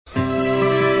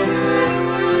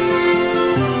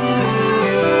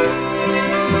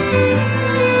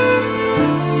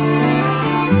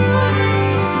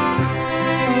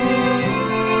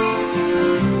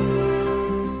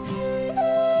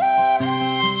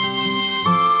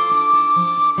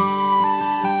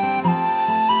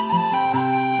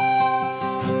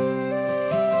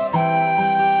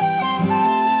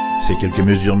Ces quelques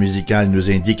mesures musicales nous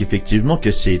indiquent effectivement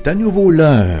que c'est à nouveau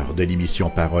l'heure de l'émission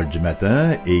Parole du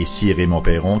matin, et ici Raymond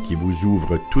Perron qui vous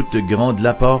ouvre toute grande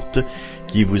la porte,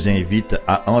 qui vous invite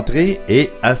à entrer et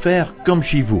à faire comme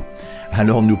chez vous.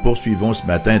 Alors nous poursuivons ce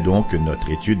matin donc notre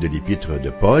étude de l'épître de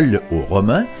Paul aux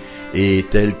Romains, et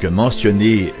tel que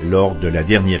mentionné lors de la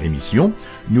dernière émission,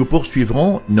 nous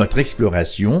poursuivrons notre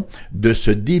exploration de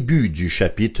ce début du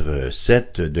chapitre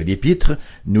 7 de l'épître.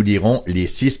 Nous lirons les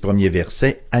 6 premiers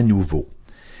versets à nouveau.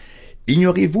 «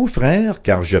 Ignorez-vous, frères,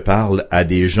 car je parle à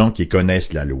des gens qui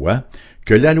connaissent la loi,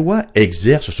 que la loi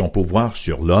exerce son pouvoir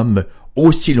sur l'homme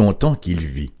aussi longtemps qu'il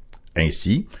vit.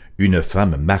 Ainsi, une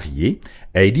femme mariée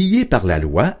est liée par la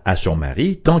loi à son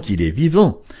mari tant qu'il est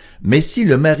vivant. Mais si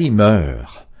le mari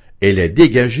meurt, elle est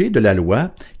dégagée de la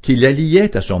loi qui la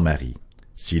liait à son mari.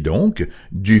 Si donc,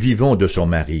 du vivant de son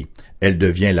mari, elle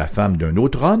devient la femme d'un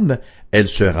autre homme, elle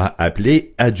sera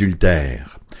appelée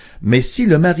adultère. Mais si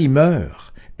le mari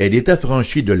meurt, elle est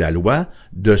affranchie de la loi,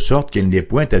 de sorte qu'elle n'est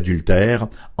point adultère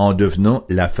en devenant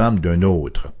la femme d'un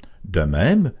autre. De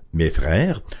même, mes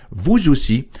frères, vous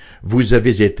aussi, vous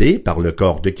avez été, par le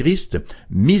corps de Christ,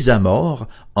 mis à mort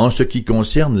en ce qui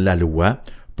concerne la loi,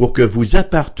 pour que vous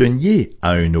apparteniez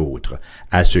à un autre,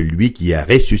 à celui qui a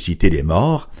ressuscité les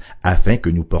morts, afin que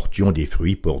nous portions des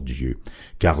fruits pour Dieu.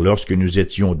 Car lorsque nous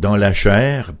étions dans la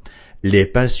chair, les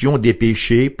passions des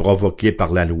péchés provoqués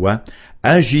par la loi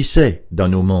agissaient dans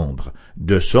nos membres,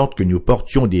 de sorte que nous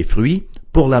portions des fruits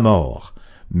pour la mort.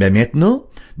 Mais maintenant,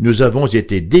 nous avons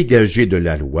été dégagés de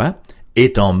la loi,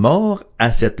 étant morts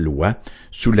à cette loi,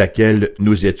 sous laquelle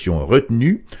nous étions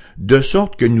retenus, de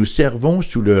sorte que nous servons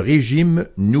sous le régime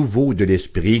nouveau de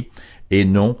l'esprit, et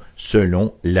non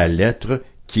selon la lettre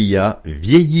qui a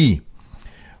vieilli. »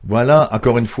 Voilà,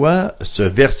 encore une fois, ce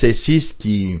verset 6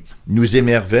 qui nous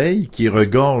émerveille, qui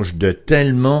regorge de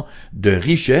tellement de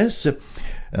richesses.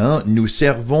 Nous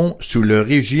servons sous le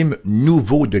régime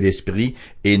nouveau de l'esprit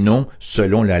et non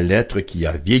selon la lettre qui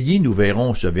a vieilli. Nous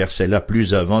verrons ce verset-là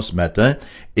plus avant ce matin,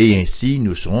 et ainsi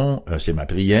nous serons, c'est ma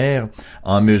prière,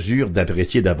 en mesure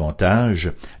d'apprécier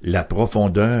davantage la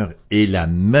profondeur et la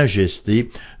majesté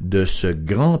de ce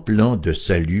grand plan de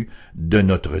salut de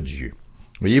notre Dieu.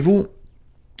 Voyez-vous,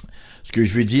 ce que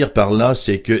je veux dire par là,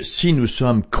 c'est que si nous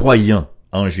sommes croyants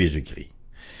en Jésus-Christ,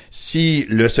 si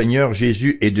le Seigneur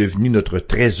Jésus est devenu notre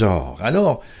trésor,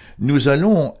 alors nous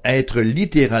allons être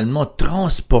littéralement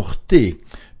transportés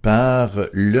par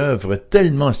l'œuvre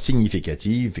tellement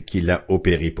significative qu'il a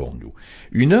opérée pour nous.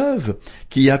 Une œuvre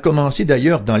qui a commencé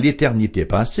d'ailleurs dans l'éternité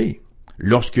passée,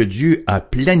 lorsque Dieu a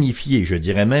planifié, je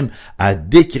dirais même, a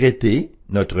décrété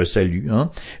notre salut,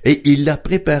 et il l'a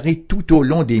préparé tout au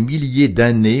long des milliers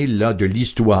d'années là de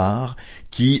l'histoire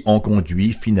qui ont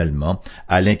conduit finalement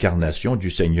à l'incarnation du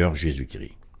Seigneur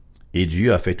Jésus-Christ. Et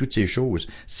Dieu a fait toutes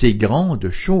ces grandes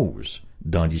choses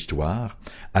dans l'histoire,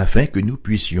 afin que nous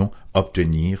puissions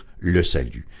obtenir le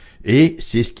salut. Et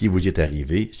c'est ce qui vous est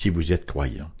arrivé si vous êtes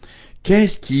croyant.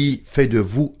 Qu'est-ce qui fait de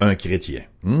vous un chrétien?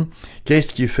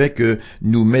 Qu'est-ce qui fait que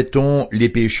nous mettons les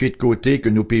péchés de côté, que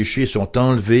nos péchés sont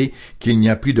enlevés, qu'il n'y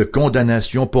a plus de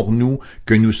condamnation pour nous,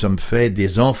 que nous sommes faits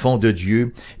des enfants de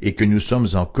Dieu et que nous sommes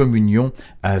en communion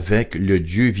avec le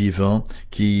Dieu vivant,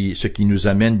 ce qui nous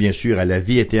amène bien sûr à la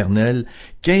vie éternelle?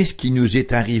 Qu'est-ce qui nous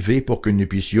est arrivé pour que nous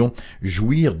puissions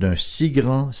jouir d'un si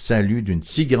grand salut, d'une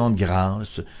si grande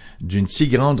grâce, d'une si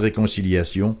grande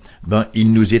réconciliation?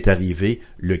 Il nous est arrivé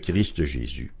le Christ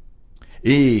Jésus.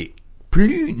 Et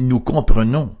plus nous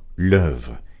comprenons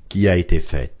l'œuvre qui a été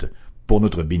faite pour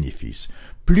notre bénéfice,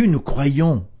 plus nous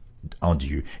croyons en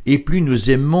Dieu, et plus nous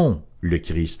aimons le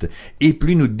Christ, et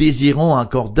plus nous désirons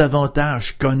encore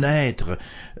davantage connaître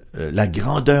la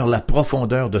grandeur, la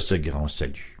profondeur de ce grand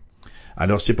salut.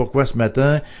 Alors c'est pourquoi ce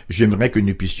matin, j'aimerais que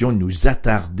nous puissions nous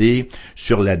attarder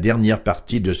sur la dernière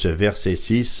partie de ce verset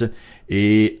 6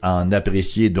 et en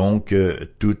apprécier donc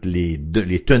toutes les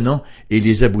tenants et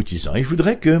les aboutissants. Et je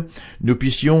voudrais que nous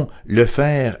puissions le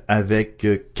faire avec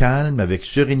calme, avec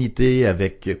sérénité,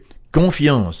 avec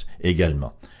confiance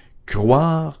également.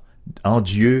 Croire en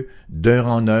Dieu d'heure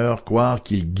en heure, croire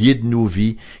qu'il guide nos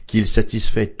vies, qu'il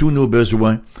satisfait tous nos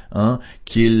besoins,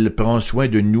 qu'il prend soin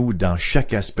de nous dans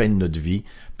chaque aspect de notre vie,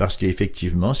 parce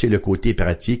qu'effectivement, c'est le côté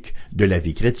pratique de la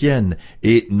vie chrétienne.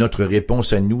 Et notre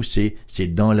réponse à nous, c'est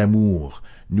dans l'amour.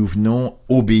 Nous venons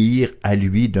obéir à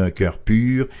lui d'un cœur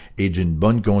pur et d'une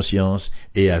bonne conscience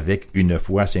et avec une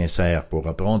foi sincère, pour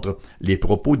reprendre les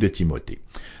propos de Timothée.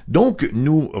 Donc,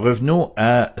 nous revenons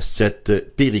à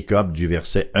cette péricope du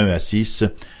verset 1 à 6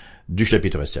 du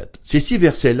chapitre 7. Ces 6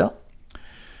 versets-là,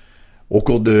 au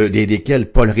cours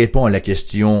desquels Paul répond à la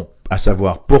question à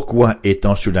savoir pourquoi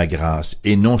étant sous la grâce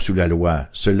et non sous la loi,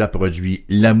 cela produit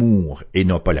l'amour et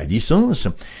non pas la licence,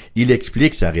 il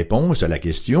explique sa réponse à la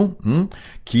question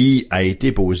qui a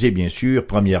été posée bien sûr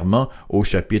premièrement au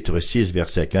chapitre 6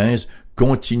 verset 15,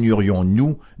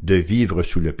 continuerions-nous de vivre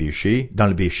sous le péché, dans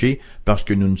le péché, parce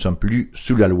que nous ne sommes plus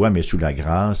sous la loi mais sous la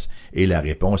grâce? Et la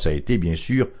réponse a été bien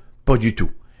sûr pas du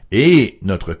tout. Et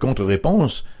notre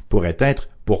contre-réponse pourrait être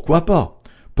pourquoi pas?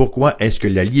 Pourquoi est-ce que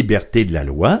la liberté de la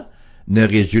loi ne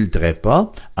résulterait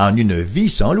pas en une vie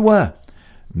sans loi,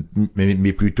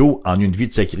 mais plutôt en une vie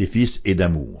de sacrifice et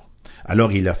d'amour?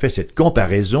 Alors il a fait cette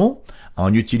comparaison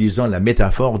en utilisant la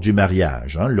métaphore du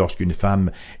mariage. Lorsqu'une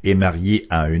femme est mariée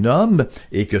à un homme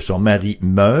et que son mari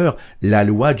meurt, la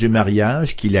loi du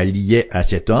mariage qui la liait à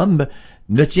cet homme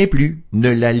ne tient plus,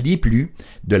 ne la lie plus.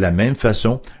 De la même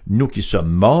façon, nous qui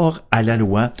sommes morts à la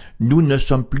loi, nous ne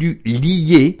sommes plus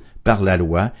liés par la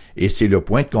loi, et c'est le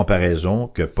point de comparaison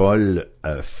que Paul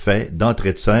fait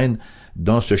d'entrée de scène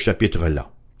dans ce chapitre-là.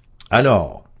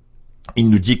 Alors, il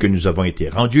nous dit que nous avons été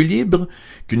rendus libres,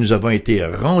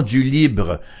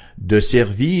 de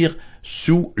servir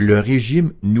sous le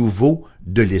régime nouveau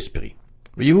de l'esprit.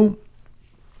 Voyez-vous,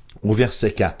 au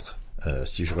verset 4,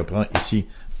 si je reprends ici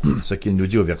ce qu'il nous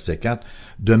dit au verset 4,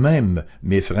 « De même,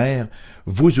 mes frères,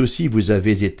 vous aussi vous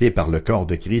avez été par le corps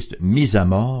de Christ mis à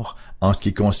mort en ce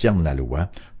qui concerne la loi,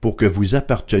 pour que vous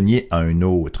apparteniez à un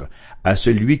autre, à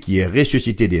celui qui est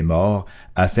ressuscité des morts,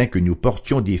 afin que nous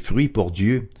portions des fruits pour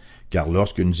Dieu. Car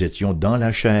lorsque nous étions dans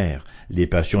la chair, les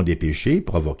passions des péchés,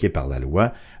 provoquées par la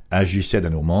loi, agissaient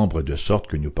dans nos membres de sorte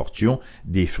que nous portions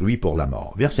des fruits pour la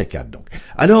mort. » Verset 4 donc.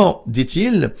 Alors,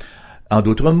 dit-il, en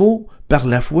d'autres mots, par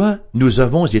la foi, nous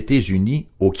avons été unis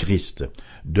au Christ,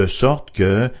 de sorte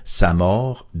que sa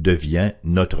mort devient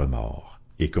notre mort.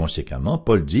 Et conséquemment,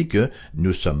 Paul dit que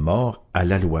nous sommes morts à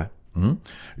la loi.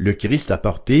 Le Christ a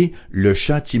porté le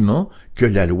châtiment que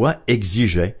la loi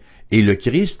exigeait, et le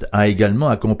Christ a également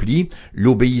accompli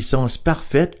l'obéissance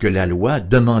parfaite que la loi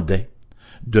demandait,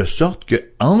 de sorte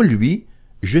que, en lui,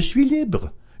 je suis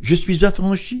libre, je suis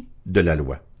affranchi de la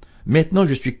loi. Maintenant,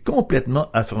 je suis complètement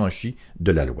affranchi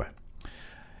de la loi.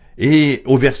 Et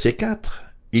au verset 4,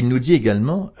 il nous dit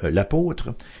également,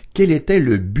 l'apôtre, quel était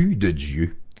le but de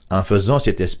Dieu en faisant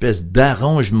cette espèce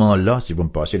d'arrangement-là, si vous me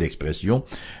passez l'expression,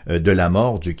 de la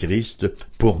mort du Christ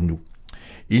pour nous.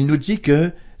 Il nous dit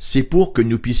que c'est pour que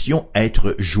nous puissions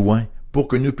être joints, pour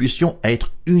que nous puissions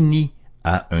être unis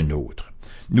à un autre.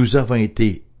 Nous avons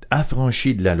été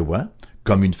affranchis de la loi,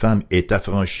 comme une femme est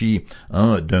affranchie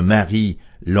d'un mari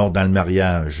lors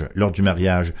du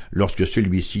mariage, lorsque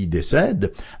celui-ci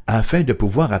décède, afin de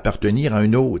pouvoir appartenir à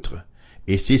un autre.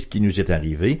 Et c'est ce qui nous est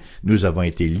arrivé. Nous avons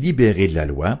été libérés de la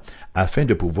loi, afin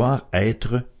de pouvoir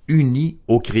être unis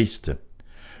au Christ.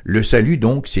 Le salut,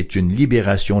 donc, c'est une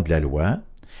libération de la loi,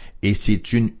 et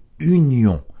c'est une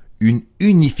union, une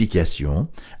unification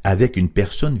avec une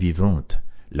personne vivante,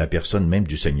 la personne même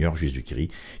du Seigneur Jésus-Christ,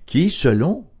 qui,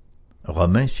 selon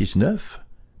Romains 6.9,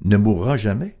 ne mourra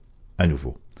jamais à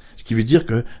nouveau. Ce qui veut dire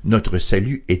que notre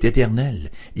salut est éternel.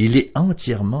 Il est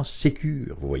entièrement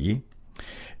sécure, vous voyez.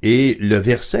 Et le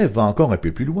verset va encore un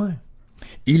peu plus loin.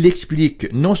 Il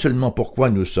explique non seulement pourquoi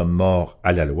nous sommes morts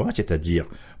à la loi, c'est-à-dire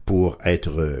pour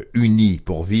être unis,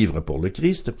 pour vivre pour le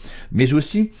Christ, mais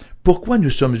aussi pourquoi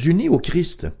nous sommes unis au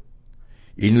Christ.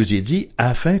 Il nous est dit,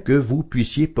 afin que vous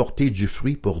puissiez porter du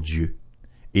fruit pour Dieu.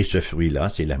 Et ce fruit-là,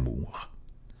 c'est l'amour.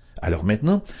 Alors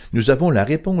maintenant, nous avons la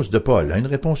réponse de Paul, une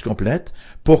réponse complète.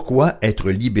 Pourquoi être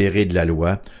libéré de la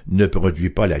loi ne produit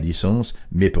pas la licence,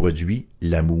 mais produit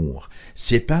l'amour?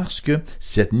 C'est parce que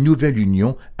cette nouvelle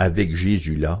union avec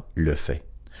Jésus-là le fait.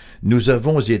 Nous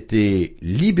avons été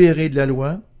libérés de la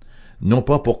loi, non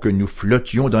pas pour que nous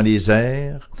flottions dans les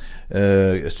airs,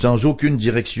 sans aucune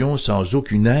direction, sans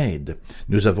aucune aide.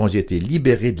 Nous avons été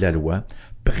libérés de la loi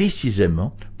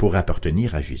précisément pour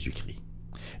appartenir à Jésus-Christ.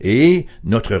 Et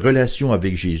notre relation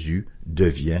avec Jésus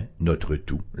devient notre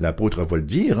tout. L'apôtre va le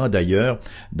dire, d'ailleurs,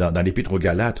 dans l'Épître aux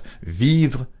Galates,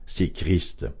 vivre, c'est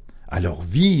Christ. Alors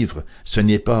vivre, ce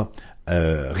n'est pas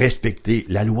respecter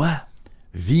la loi.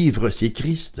 Vivre, c'est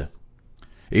Christ.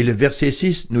 Et le verset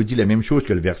 6 nous dit la même chose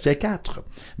que le verset 4,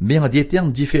 mais en des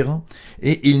termes différents.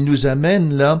 Et il nous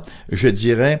amène là, je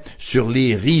dirais, sur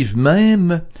les rives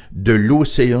mêmes de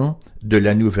l'océan de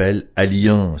la nouvelle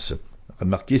alliance.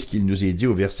 Remarquez ce qu'il nous est dit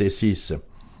au verset 6.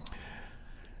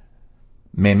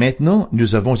 « Mais maintenant,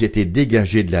 nous avons été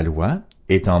dégagés de la loi,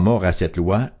 étant morts à cette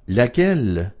loi,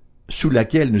 sous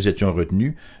laquelle nous étions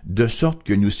retenus, de sorte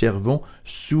que nous servons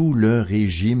sous le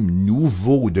régime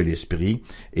nouveau de l'esprit,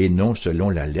 et non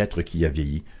selon la lettre qui a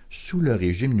vieilli. sous le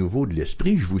régime nouveau de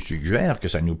l'Esprit, je vous suggère que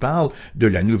ça nous parle de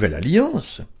la Nouvelle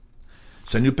Alliance.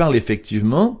 Ça nous parle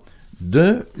effectivement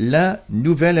de la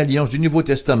Nouvelle Alliance, du Nouveau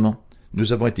Testament.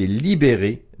 Nous avons été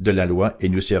libérés de la loi et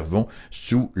nous servons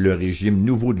sous le régime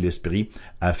nouveau de l'Esprit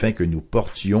afin que nous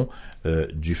portions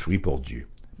du fruit pour Dieu.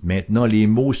 Maintenant, les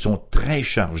mots sont très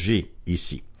chargés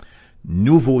ici.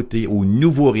 Nouveauté ou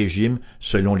nouveau régime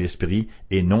selon l'Esprit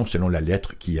et non selon la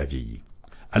lettre qui a vieilli.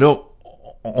 Alors,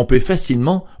 on peut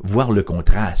facilement voir le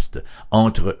contraste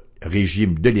entre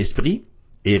régime de l'Esprit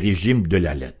et régime de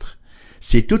la lettre.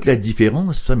 C'est toute la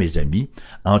différence, ça, mes amis,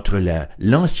 entre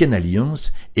l'ancienne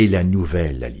alliance et la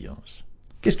nouvelle alliance.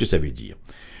 Qu'est-ce que ça veut dire?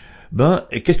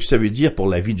 Qu'est-ce que ça veut dire pour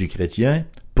la vie du chrétien,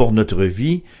 pour notre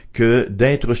vie, que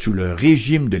d'être sous le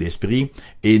régime de l'Esprit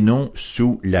et non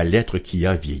sous la lettre qui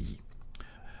a vieilli?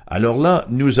 Alors là,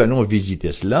 nous allons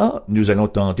visiter cela, nous allons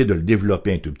tenter de le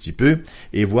développer un tout petit peu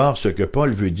et voir ce que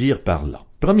Paul veut dire par là.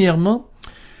 Premièrement,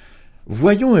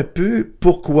 voyons un peu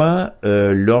pourquoi,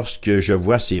 lorsque je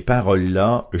vois ces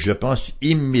paroles-là, je pense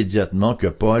immédiatement que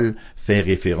Paul fait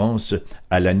référence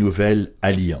à la nouvelle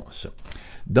alliance.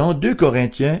 Dans 2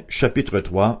 Corinthiens, chapitre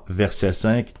 3, versets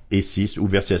 5 et 6, ou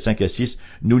versets 5 à 6,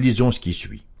 nous lisons ce qui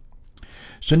suit.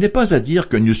 « Ce n'est pas à dire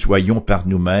que nous soyons par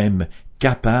nous-mêmes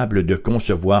capables de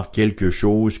concevoir quelque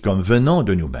chose comme venant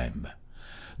de nous-mêmes.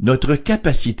 Notre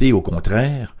capacité, au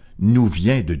contraire, nous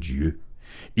vient de Dieu.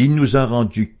 Il nous a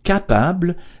rendus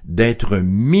capables d'être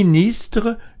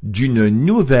ministres d'une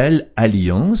nouvelle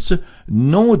alliance,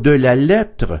 non de la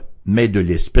lettre, mais de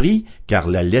l'esprit, car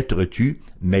la lettre tue,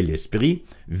 mais l'esprit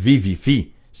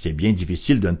vivifie. » C'est bien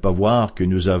difficile de ne pas voir que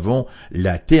nous avons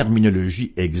la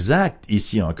terminologie exacte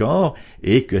ici encore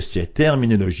et que cette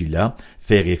terminologie-là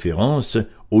fait référence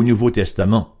au Nouveau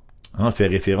Testament, fait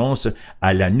référence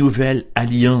à la nouvelle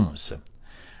alliance.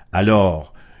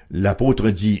 Alors, l'apôtre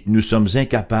dit, nous sommes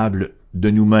incapables de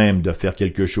nous-mêmes de faire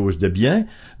quelque chose de bien,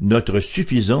 notre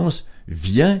suffisance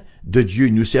vient de Dieu,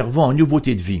 nous servons en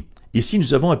nouveauté de vie. Ici,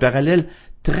 nous avons un parallèle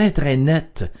très très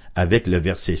net avec le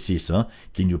verset 6,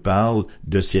 qui nous parle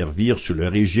de servir sous le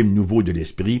régime nouveau de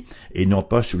l'Esprit et non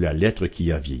pas sous la lettre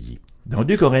qui a vieilli. Dans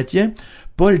 2 Corinthiens,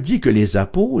 Paul dit que les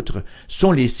apôtres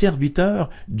sont les serviteurs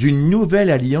d'une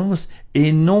nouvelle alliance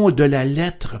et non de la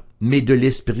lettre, mais de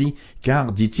l'Esprit,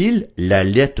 car, dit-il, la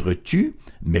lettre tue,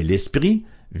 mais l'Esprit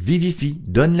vivifie,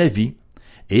 donne la vie.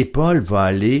 Et Paul va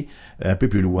aller un peu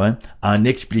plus loin en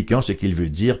expliquant ce qu'il veut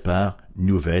dire par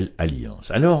nouvelle alliance.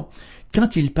 Alors,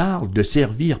 quand il parle de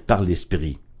servir par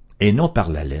l'Esprit et non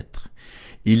par la lettre,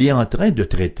 il est en train de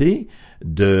traiter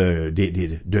de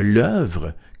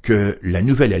l'œuvre que la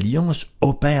nouvelle alliance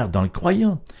opère dans le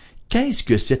croyant. Qu'est-ce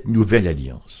que cette nouvelle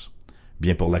alliance?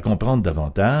 Bien, pour la comprendre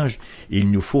davantage, il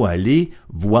nous faut aller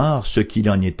voir ce qu'il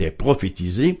en était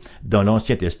prophétisé dans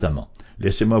l'Ancien Testament.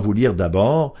 Laissez-moi vous lire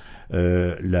d'abord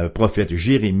le prophète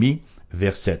Jérémie,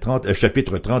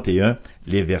 chapitre 31,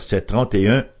 les versets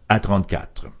 31 à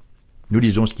 34. Nous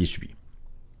lisons ce qui suit.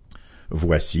 «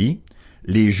 Voici,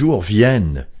 les jours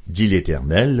viennent, dit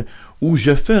l'Éternel, où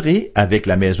je ferai avec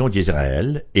la maison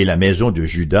d'Israël et la maison de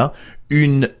Juda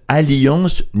une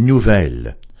alliance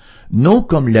nouvelle, non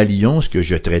comme l'alliance que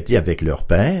je traitai avec leur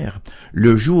père,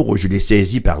 le jour où je les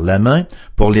saisis par la main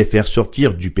pour les faire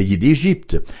sortir du pays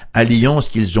d'Égypte, alliance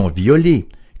qu'ils ont violée,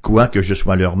 quoique je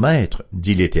sois leur maître,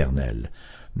 dit l'Éternel.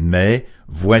 Mais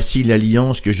voici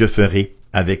l'alliance que je ferai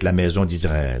avec la maison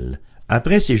d'Israël.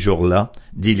 Après ces jours-là,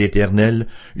 dit l'Éternel,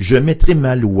 je mettrai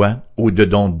ma loi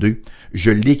au-dedans d'eux,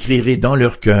 je l'écrirai dans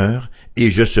leur cœur,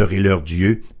 et je serai leur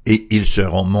Dieu, et ils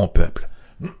seront mon peuple. »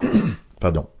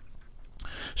 Pardon.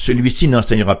 Celui-ci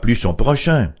n'enseignera plus son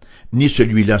prochain, ni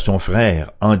celui-là son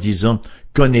frère, en disant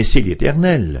 « Connaissez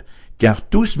l'Éternel », car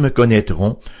tous me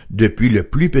connaîtront, depuis le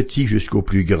plus petit jusqu'au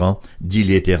plus grand, dit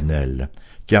l'Éternel.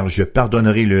 Car je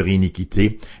pardonnerai leur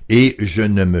iniquité, et je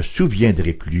ne me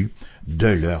souviendrai plus de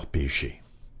leurs péchés.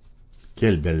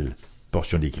 Quelle belle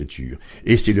portion d'écriture.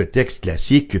 Et c'est le texte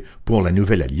classique pour la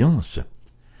Nouvelle Alliance.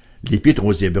 L'Épître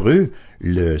aux Hébreux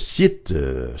le cite,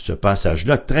 ce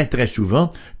passage-là, très très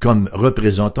souvent comme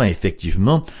représentant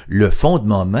effectivement le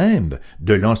fondement même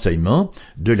de l'enseignement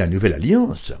de la Nouvelle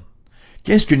Alliance.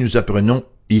 Qu'est-ce que nous apprenons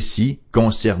ici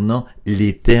concernant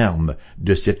les termes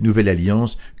de cette Nouvelle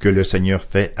Alliance que le Seigneur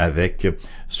fait avec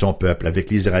son peuple, avec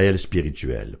l'Israël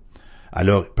spirituel?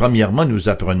 Alors, premièrement, nous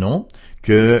apprenons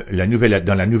que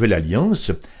dans la Nouvelle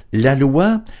Alliance, la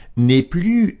loi n'est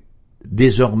plus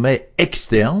désormais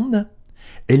externe,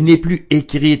 elle n'est plus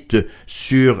écrite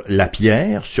sur la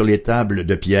pierre, sur les tables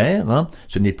de pierre,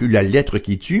 ce n'est plus la lettre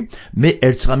qui tue, mais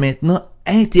elle sera maintenant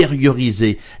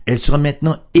intériorisée, elle sera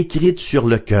maintenant écrite sur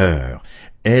le cœur.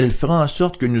 Elle fera en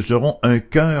sorte que nous aurons un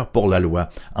cœur pour la loi.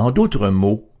 En d'autres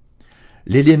mots,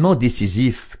 l'élément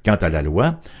décisif quant à la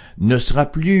loi ne sera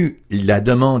plus la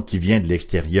demande qui vient de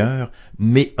l'extérieur,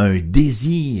 mais un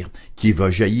désir qui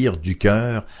va jaillir du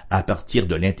cœur à partir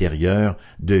de l'intérieur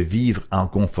de vivre en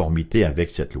conformité avec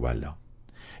cette loi-là.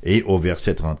 Et au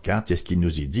verset 34, c'est ce qu'il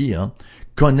nous est dit,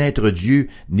 Connaître Dieu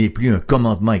n'est plus un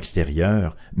commandement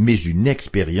extérieur, mais une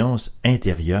expérience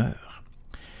intérieure.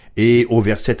 Et au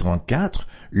verset 34,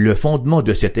 le fondement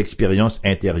de cette expérience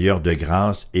intérieure de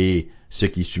grâce est ce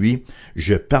qui suit: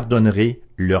 je pardonnerai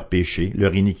leurs péchés,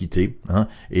 leur iniquité,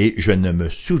 et je ne me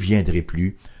souviendrai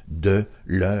plus de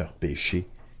leurs péchés.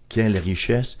 Quelle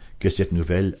richesse que cette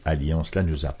nouvelle alliance-là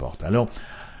nous apporte. Alors,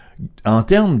 en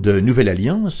termes de nouvelle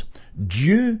alliance,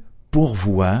 Dieu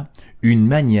pourvoit une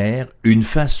manière, une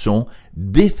façon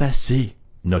d'effacer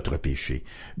notre péché,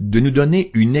 de nous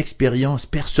donner une expérience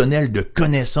personnelle de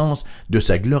connaissance de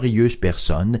sa glorieuse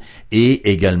personne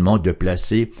et également de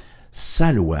placer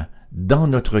sa loi dans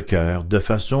notre cœur de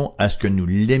façon à ce que nous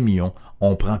l'aimions,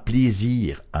 on prend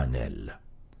plaisir en elle.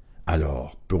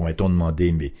 Alors, pourrait-on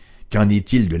demander, mais qu'en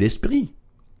est-il de l'esprit?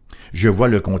 Je vois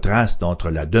le contraste entre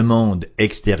la demande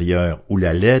extérieure ou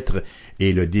la lettre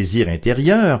et le désir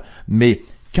intérieur, mais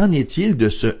qu'en est-il de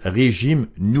ce régime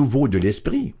nouveau de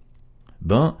l'esprit?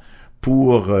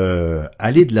 Pour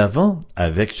aller de l'avant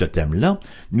avec ce thème-là,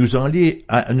 nous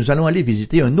allons aller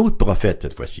visiter un autre prophète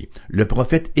cette fois-ci, le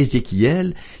prophète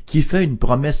Ézéchiel, qui fait une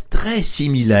promesse très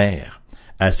similaire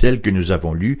à celle que nous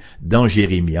avons lue dans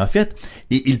Jérémie. En fait,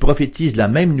 il prophétise la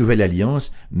même nouvelle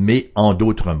alliance, mais en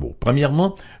d'autres mots.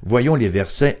 Premièrement, voyons les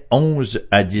versets 11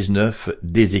 à 19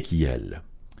 d'Ézéchiel.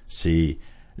 C'est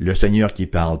le Seigneur qui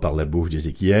parle par la bouche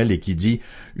d'Ézéchiel et qui dit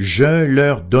 « Je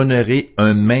leur donnerai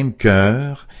un même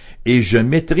cœur, et je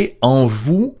mettrai en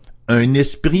vous un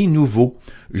esprit nouveau.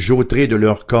 J'ôterai de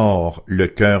leur corps le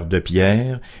cœur de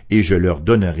pierre, et je leur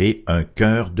donnerai un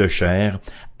cœur de chair,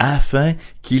 afin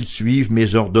qu'ils suivent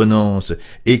mes ordonnances,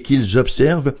 et qu'ils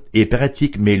observent et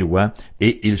pratiquent mes lois,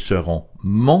 et ils seront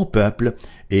mon peuple,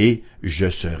 et je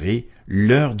serai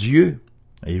leur Dieu. »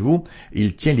 Voyez-vous,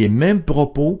 il tient les mêmes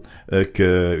propos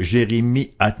que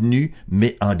Jérémie a tenus,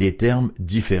 mais en des termes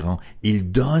différents.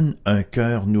 Il donne un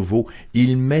cœur nouveau,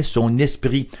 il met son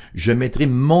esprit. Je mettrai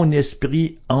mon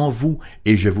esprit en vous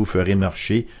et je vous ferai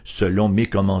marcher selon mes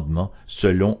commandements,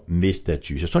 selon mes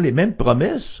statuts. Ce sont les mêmes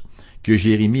promesses que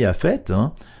Jérémie a faites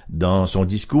dans son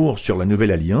discours sur la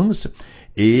Nouvelle Alliance,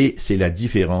 et c'est la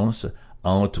différence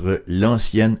entre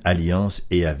l'Ancienne Alliance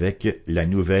et avec la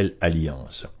Nouvelle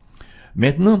Alliance.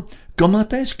 Maintenant, comment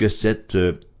est-ce que cette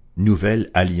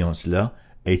nouvelle alliance-là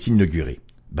est inaugurée?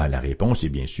 La réponse est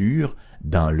bien sûr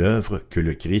dans l'œuvre que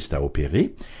le Christ a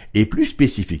opérée, et plus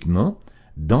spécifiquement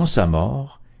dans sa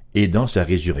mort et dans sa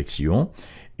résurrection,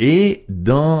 et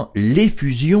dans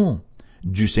l'effusion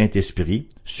du Saint-Esprit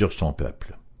sur son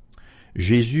peuple.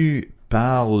 Jésus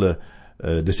parle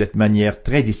de cette manière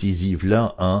très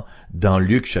décisive-là dans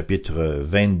Luc chapitre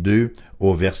 22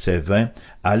 au verset 20,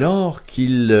 alors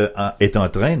qu'il est en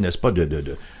train, n'est-ce pas,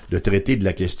 de traiter de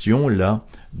la question là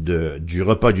du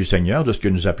repas du Seigneur, de ce que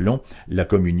nous appelons la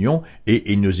communion,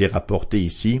 et il nous est rapporté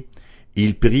ici: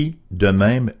 il prit de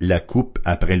même la coupe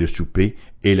après le souper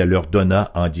et la leur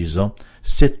donna en disant: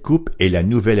 cette coupe est la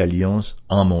nouvelle alliance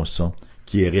en mon sang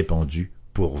qui est répandue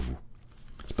pour vous.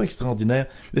 C'est pas extraordinaire?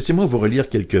 Laissez-moi vous relire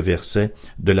quelques versets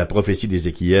de la prophétie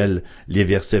d'Ézéchiel, les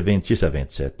versets 26 à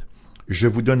 27. Je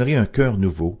vous donnerai un cœur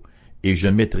nouveau, et je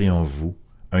mettrai en vous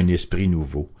un esprit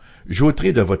nouveau.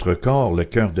 J'ôterai de votre corps le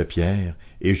cœur de pierre,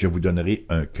 et je vous donnerai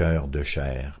un cœur de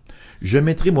chair. Je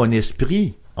mettrai mon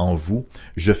esprit en vous,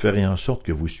 je ferai en sorte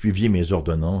que vous suiviez mes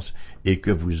ordonnances et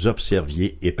que vous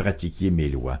observiez et pratiquiez mes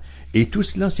lois. Et tout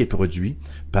cela s'est produit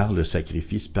par le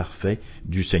sacrifice parfait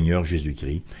du Seigneur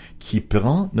Jésus-Christ, qui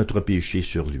prend notre péché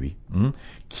sur lui,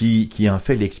 qui en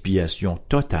fait l'expiation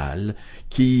totale,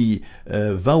 qui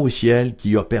va au ciel,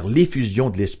 qui opère l'effusion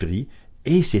de l'Esprit,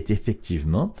 et c'est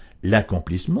effectivement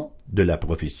l'accomplissement de la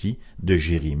prophétie de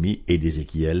Jérémie et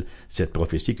d'Ézéchiel, cette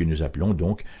prophétie que nous appelons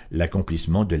donc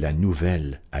l'accomplissement de la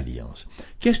nouvelle alliance.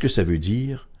 Qu'est-ce que ça veut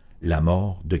dire, la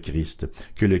mort de Christ,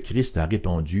 que le Christ a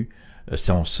répandu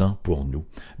son sang pour nous?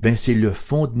 C'est le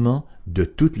fondement de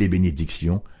toutes les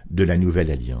bénédictions de la nouvelle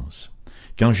alliance.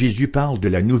 Quand Jésus parle de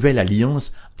la nouvelle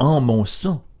alliance en mon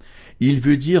sang, il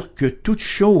veut dire que toute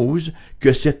chose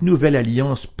que cette nouvelle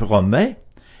alliance promet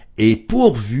est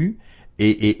pourvue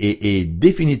et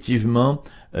définitivement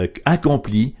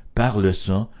accompli par le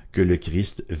sang que le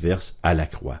Christ verse à la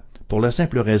croix. Pour la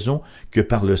simple raison que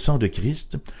par le sang de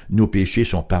Christ, nos péchés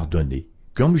sont pardonnés,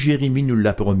 comme Jérémie nous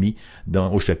l'a promis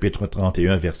au chapitre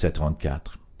 31, verset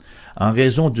 34. En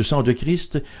raison du sang de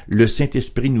Christ, le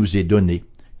Saint-Esprit nous est donné,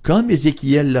 comme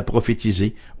Ézéchiel l'a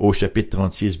prophétisé au chapitre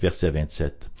 36, verset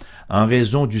 27. En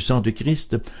raison du sang de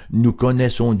Christ, nous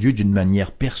connaissons Dieu d'une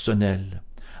manière personnelle.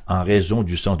 En raison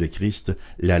du sang de Christ,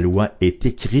 la loi est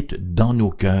écrite dans nos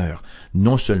cœurs,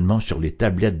 non seulement sur les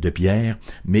tablettes de pierre,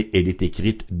 mais elle est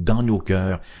écrite dans nos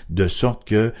cœurs, de sorte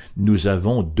que nous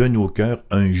avons de nos cœurs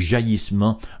un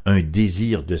jaillissement, un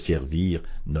désir de servir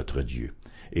notre Dieu.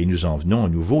 Et nous en venons à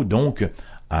nouveau donc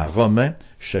à Romains,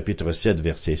 chapitre 7,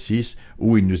 verset 6,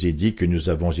 où il nous est dit que nous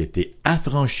avons été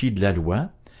affranchis de la loi,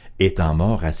 étant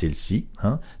morts à celle-ci,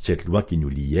 cette loi qui nous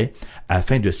liait,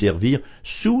 afin de servir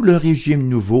sous le régime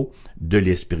nouveau de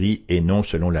l'esprit et non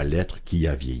selon la lettre qui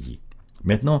a vieilli.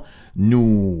 Maintenant,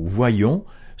 nous voyons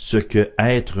ce que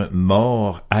être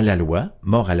mort à la loi,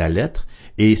 mort à la lettre,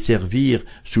 et servir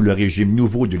sous le régime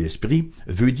nouveau de l'esprit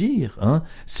veut dire,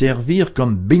 servir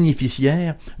comme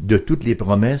bénéficiaire de toutes les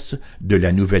promesses de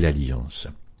la nouvelle alliance.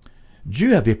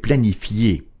 Dieu avait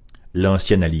planifié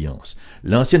l'ancienne alliance.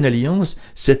 L'ancienne alliance,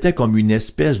 c'était comme une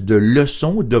espèce de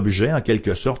leçon d'objet, en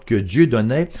quelque sorte, que Dieu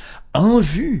donnait en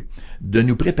vue de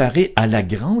nous préparer à la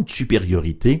grande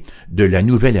supériorité de la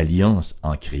nouvelle alliance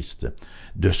en Christ,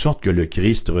 de sorte que le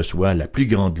Christ reçoit la plus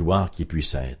grande gloire qui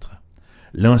puisse être.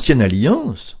 L'ancienne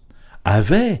alliance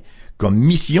avait comme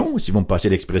mission, si vous me passez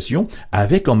l'expression,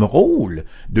 avait comme rôle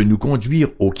de nous conduire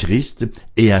au Christ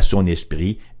et à son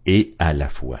esprit et à la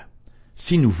foi.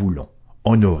 Si nous voulons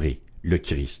honorer le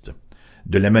Christ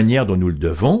de la manière dont nous le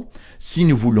devons, si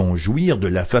nous voulons jouir de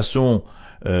la façon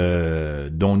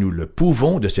dont nous le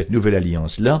pouvons de cette nouvelle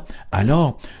alliance-là,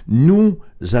 alors nous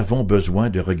avons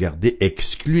besoin de regarder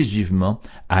exclusivement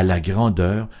à la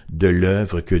grandeur de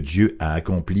l'œuvre que Dieu a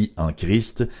accomplie en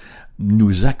Christ,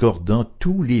 nous accordant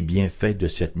tous les bienfaits de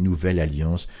cette nouvelle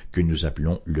alliance que nous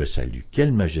appelons le salut.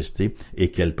 Quelle majesté et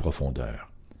quelle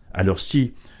profondeur! Alors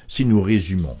si nous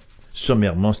résumons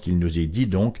sommairement ce qu'il nous est dit,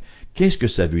 donc, qu'est-ce que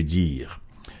ça veut dire?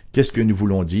 Qu'est-ce que nous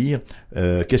voulons dire?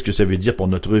 Qu'est-ce que ça veut dire pour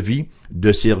notre vie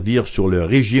de servir sur le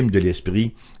régime de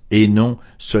l'esprit et non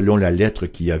selon la lettre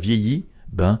qui a vieilli?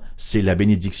 C'est la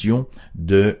bénédiction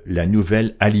de la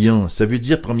nouvelle alliance. Ça veut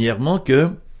dire premièrement que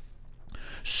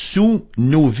sous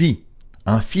nos vies,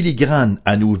 en filigrane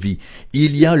à nos vies,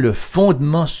 il y a le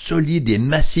fondement solide et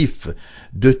massif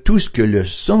de tout ce que le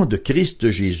sang de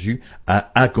Christ Jésus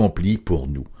a accompli pour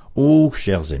nous. Oh,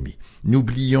 chers amis,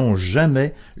 n'oublions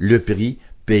jamais le prix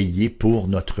payé pour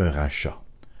notre rachat.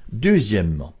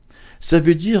 Deuxièmement, ça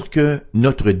veut dire que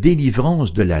notre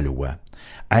délivrance de la loi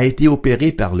a été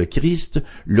opérée par le Christ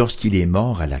lorsqu'il est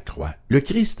mort à la croix. Le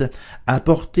Christ a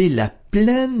porté la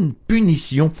pleine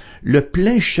punition, le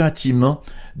plein châtiment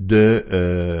de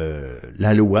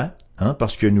la loi,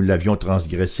 parce que nous l'avions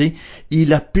transgressé.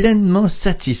 Il a pleinement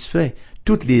satisfait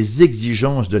toutes les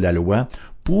exigences de la loi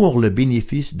pour le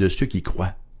bénéfice de ceux qui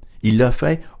croient. Il l'a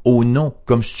fait au nom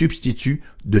comme substitut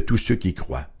de tous ceux qui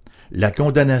croient. La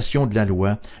condamnation de la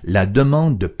loi, la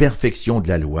demande de perfection de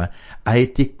la loi a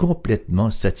été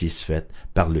complètement satisfaite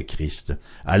par le Christ.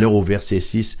 Alors au verset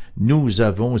 6, nous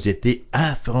avons été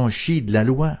affranchis de la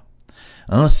loi.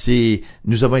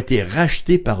 Nous avons été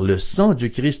rachetés par le sang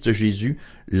du Christ Jésus,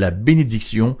 la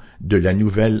bénédiction de la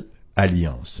nouvelle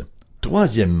alliance.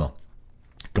 Troisièmement,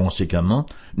 conséquemment,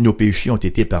 nos péchés ont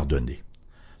été pardonnés.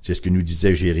 C'est ce que nous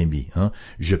disait Jérémie.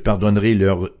 Je pardonnerai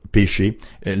leurs péchés,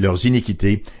 leurs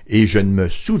iniquités, et je ne me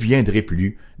souviendrai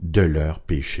plus de leurs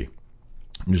péchés.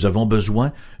 Nous avons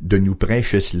besoin de nous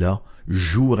prêcher cela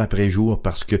jour après jour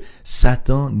parce que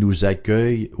Satan nous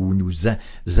accueille ou nous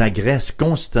agresse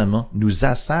constamment, nous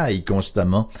assaille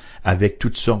constamment avec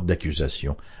toutes sortes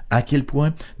d'accusations. À quel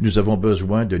point nous avons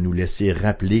besoin de nous laisser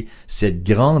rappeler cette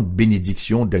grande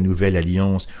bénédiction de la nouvelle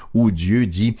alliance où Dieu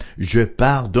dit « Je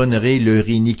pardonnerai leur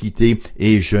iniquité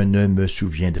et je ne me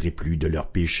souviendrai plus de leurs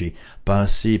péchés. »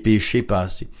 Passé, péché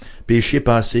passé. Péché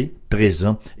passé,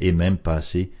 présent et même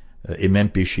passé, et même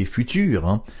péché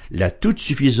futur, la toute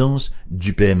suffisance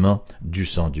du paiement du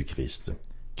sang du Christ.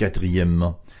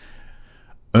 Quatrièmement,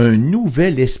 un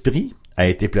nouvel esprit a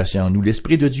été placé en nous,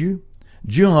 l'esprit de Dieu.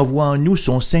 Dieu envoie en nous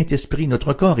son Saint-Esprit.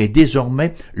 Notre corps est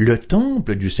désormais le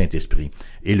temple du Saint-Esprit.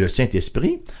 Et le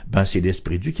Saint-Esprit, c'est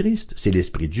l'Esprit du Christ, c'est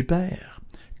l'Esprit du Père.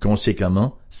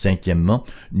 Conséquemment, cinquièmement,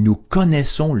 nous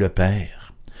connaissons le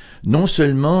Père. Non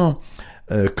seulement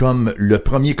comme le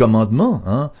premier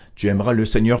commandement, tu aimeras le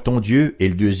Seigneur ton Dieu et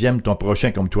le deuxième ton prochain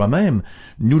comme toi-même,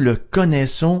 nous le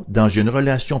connaissons dans une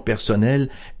relation personnelle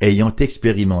ayant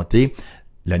expérimenté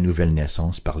la nouvelle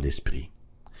naissance par l'Esprit.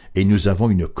 Et nous avons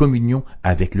une communion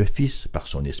avec le Fils par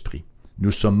son Esprit.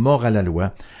 Nous sommes morts à la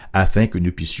loi, afin que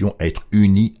nous puissions être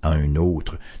unis à un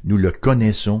autre. Nous le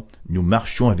connaissons, nous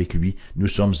marchons avec lui, nous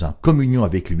sommes en communion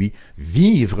avec lui.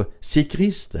 Vivre, c'est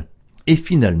Christ. Et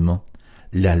finalement,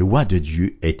 la loi de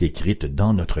Dieu est écrite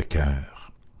dans notre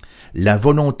cœur. La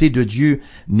volonté de Dieu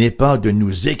n'est pas de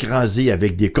nous écraser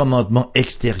avec des commandements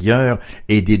extérieurs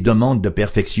et des demandes de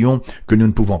perfection que nous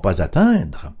ne pouvons pas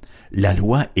atteindre. La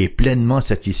loi est pleinement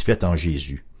satisfaite en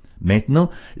Jésus. Maintenant,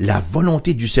 la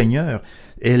volonté du Seigneur,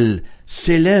 elle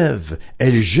s'élève,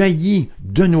 elle jaillit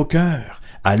de nos cœurs,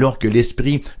 alors que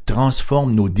l'Esprit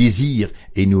transforme nos désirs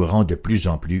et nous rend de plus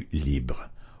en plus libres.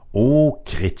 Ô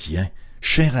chrétien,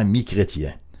 cher ami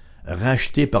chrétien,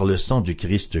 racheté par le sang du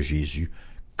Christ Jésus,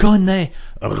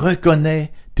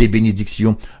 reconnais tes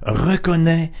bénédictions,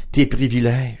 reconnais tes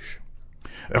privilèges,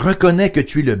 reconnais que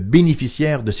tu es le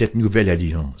bénéficiaire de cette nouvelle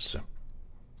alliance.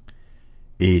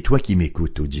 Et toi qui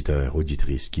m'écoutes, auditeur,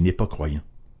 auditrice, qui n'es pas croyant,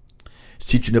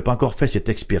 si tu n'as pas encore fait cette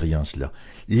expérience-là,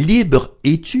 libre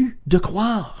es-tu de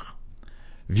croire?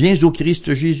 Viens au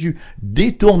Christ Jésus,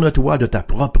 détourne-toi de ta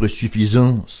propre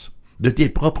suffisance, de tes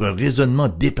propres raisonnements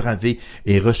dépravés,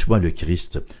 et reçois le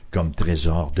Christ comme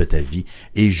trésor de ta vie,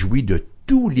 et jouis de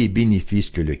tous les bénéfices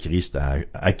que le Christ a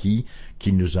acquis,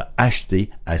 qu'il nous a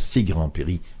achetés à si grand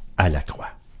prix à la croix.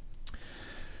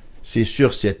 C'est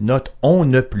sur cette note, on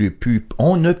ne peut plus.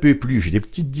 J'ai des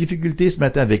petites difficultés ce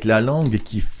matin avec la langue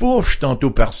qui fourche tantôt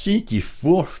par-ci, qui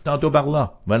fourche tantôt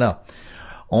par-là. Voilà.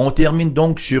 On termine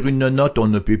donc sur une note on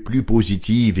ne peut plus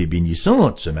positive et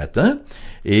bénissante ce matin.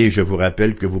 Et je vous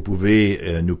rappelle que vous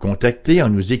pouvez nous contacter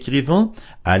en nous écrivant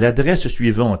à l'adresse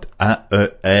suivante: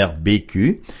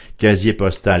 AERBQ, casier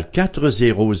postal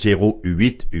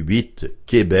 40088,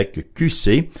 Québec,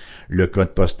 QC. Le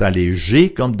code postal est G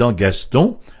comme dans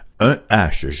Gaston,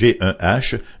 1H,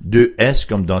 G1H, 2S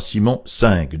comme dans Simon,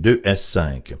 5,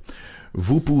 2S5.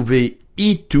 Vous pouvez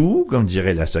tout, comme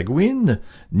dirait la Sagouine,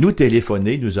 nous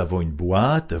téléphoner. Nous avons une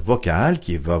boîte vocale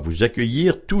qui va vous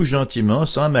accueillir tout gentiment,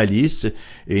 sans malice,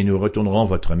 et nous retournerons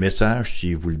votre message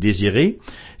si vous le désirez.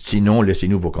 Sinon,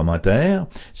 laissez-nous vos commentaires.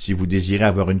 Si vous désirez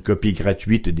avoir une copie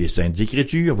gratuite des Saintes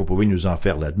Écritures, vous pouvez nous en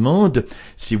faire la demande.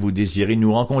 Si vous désirez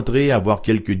nous rencontrer, avoir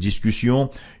quelques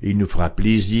discussions, il nous fera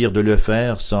plaisir de le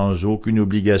faire sans aucune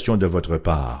obligation de votre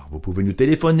part. Vous pouvez nous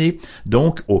téléphoner,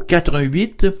 donc, au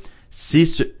 88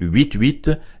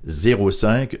 688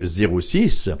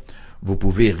 0506. Vous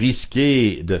pouvez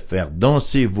risquer de faire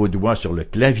danser vos doigts sur le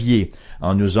clavier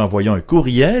en nous envoyant un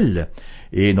courriel,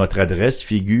 et notre adresse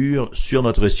figure sur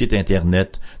notre site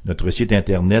Internet. Notre site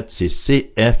Internet, c'est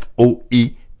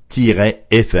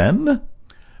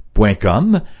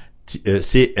cfoi-fm.com,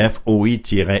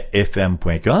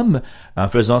 cfoi-fm.com. En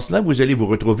faisant cela, vous allez vous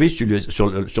retrouver sur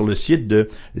le site de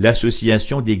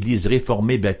l'Association d'Églises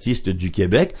réformées baptistes du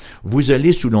Québec. Vous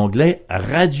allez sous l'onglet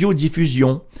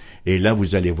Radiodiffusion. Et là,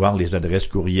 vous allez voir les adresses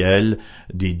courriels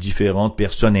des différentes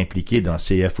personnes impliquées dans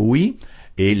CFOI.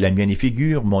 Et la mienne y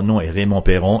figure. Mon nom est Raymond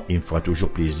Perron et il me fera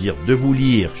toujours plaisir de vous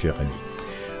lire, chers amis.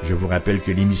 Je vous rappelle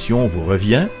que l'émission vous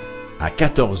revient à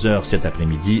 14h cet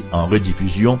après-midi en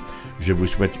rediffusion. Je vous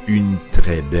souhaite une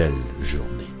très belle journée.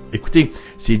 Écoutez,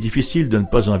 c'est difficile de ne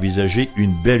pas envisager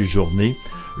une belle journée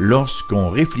lorsqu'on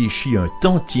réfléchit un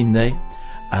tantinet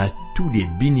à tous les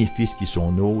bénéfices qui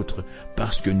sont nôtres,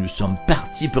 parce que nous sommes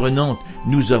partie prenante,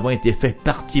 nous avons été fait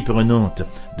partie prenante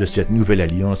de cette nouvelle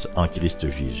alliance en Christ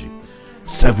Jésus.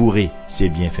 Savourez ces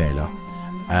bienfaits-là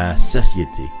à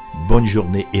satiété. Bonne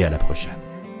journée et à la prochaine.